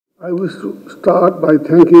I wish to start by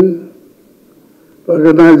thanking the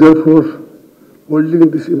organizer for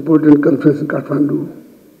holding this important conference in Kathmandu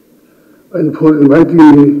and for inviting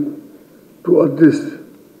me to address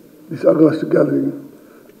this august gathering.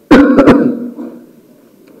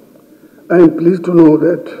 I am pleased to know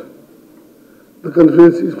that the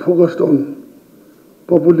conference is focused on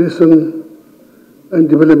population and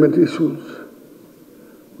development issues,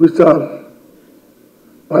 which are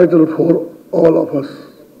vital for all of us.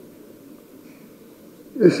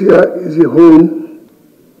 Asia is a home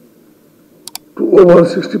to over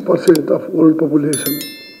 60% of world population.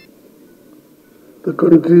 The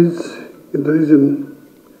countries in the region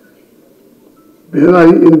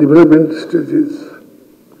vary in development stages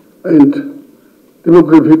and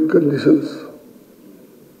demographic conditions.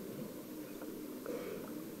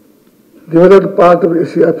 Developed part of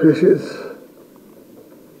Asia faces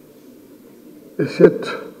a set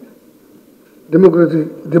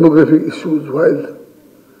demographic issues, while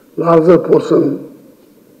larger portion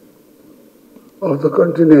of the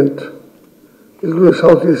continent, including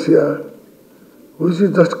South Asia, which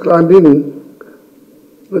is just climbing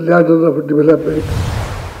the ladder of development,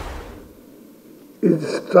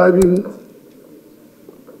 is striving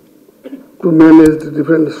to manage the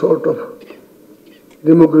different sort of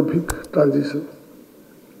demographic transition.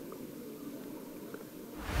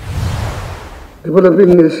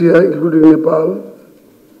 Developing Asia, including Nepal,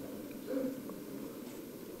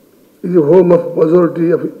 is a home of majority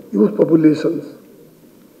of youth populations.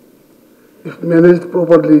 If managed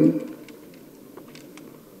properly,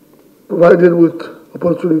 provided with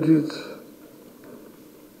opportunities,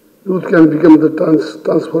 youth can become the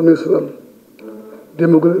transformational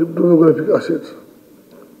demographic assets.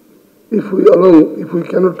 If we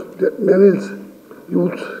cannot manage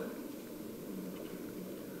youth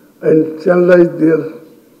and channelize their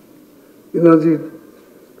energy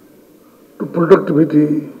to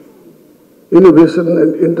productivity, innovation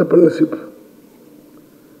and entrepreneurship,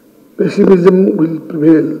 pessimism will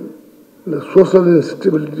prevail and the social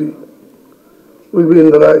instability will be in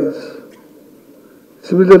the rise.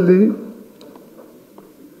 Similarly,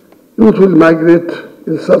 youth will migrate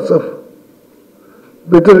in search of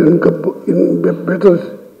better income,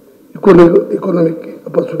 better economic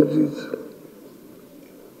opportunities.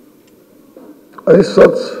 As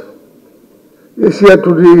such, Asia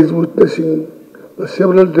today is witnessing the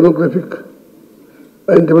several demographic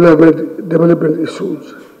and development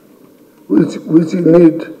issues which we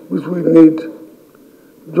need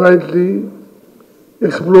jointly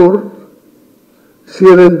explore,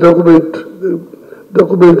 share and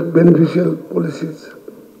document beneficial policies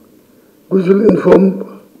which will inform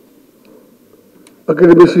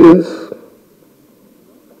academicians,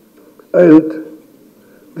 and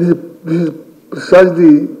this is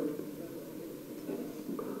precisely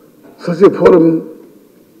such a forum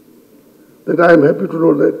that I am happy to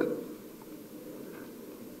know that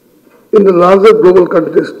in the larger global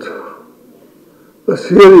context, the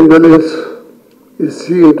sheer imbalance is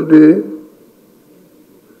seen today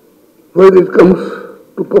when it comes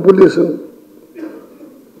to population.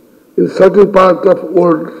 In certain parts of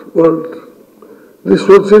world,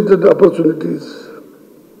 resources and opportunities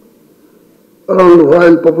around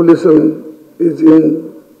while population is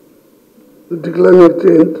in the declining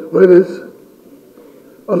trend, whereas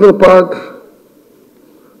other part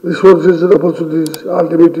resources and opportunities are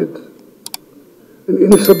limited and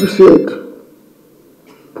insufficient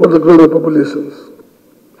for the growing populations.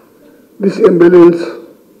 This imbalance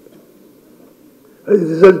has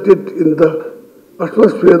resulted in the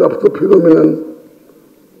atmosphere of the phenomenon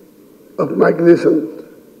of migration.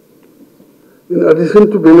 In addition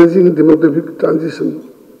to managing demographic transition,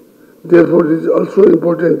 therefore it is also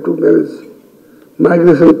important to manage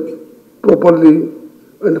migration properly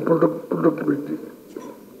and productivity.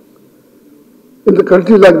 In the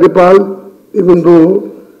country like Nepal, even though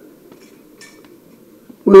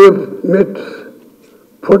we have met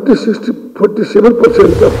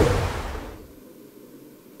 47% of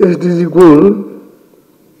SDG goal,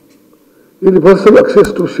 universal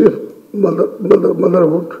access to safe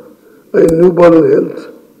motherhood and newborn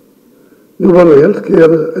health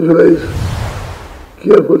care, as well as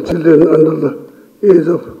care for children under the age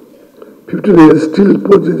of 15 years still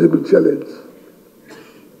poses a big challenge.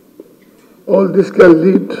 All this can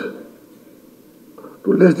lead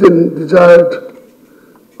to less than desired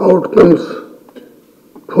outcomes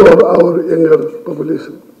for our younger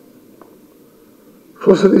population.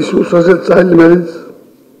 Social issues such as child marriage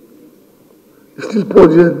still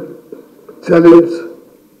pose a challenge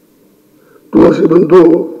to us, even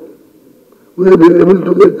though we have been able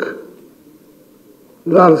to make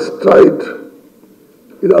large strides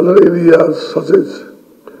in other areas such as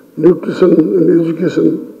nutrition and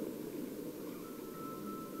education.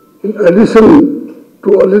 In addition to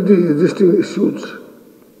already existing issues,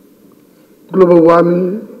 global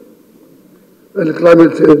warming and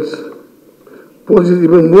climate change poses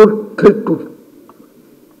even more threat to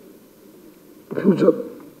the future.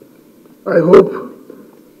 I hope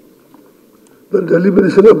the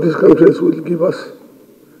deliberation of this conference will give us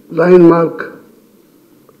landmark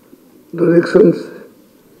directions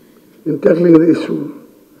in tackling the issue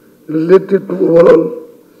related to overall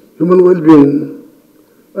human well-being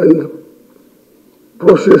and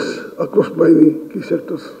process across many key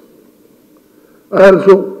sectors. I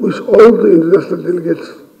also wish all the international delegates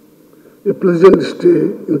a pleasant stay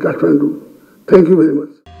in Kathmandu. Thank you very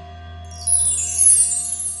much.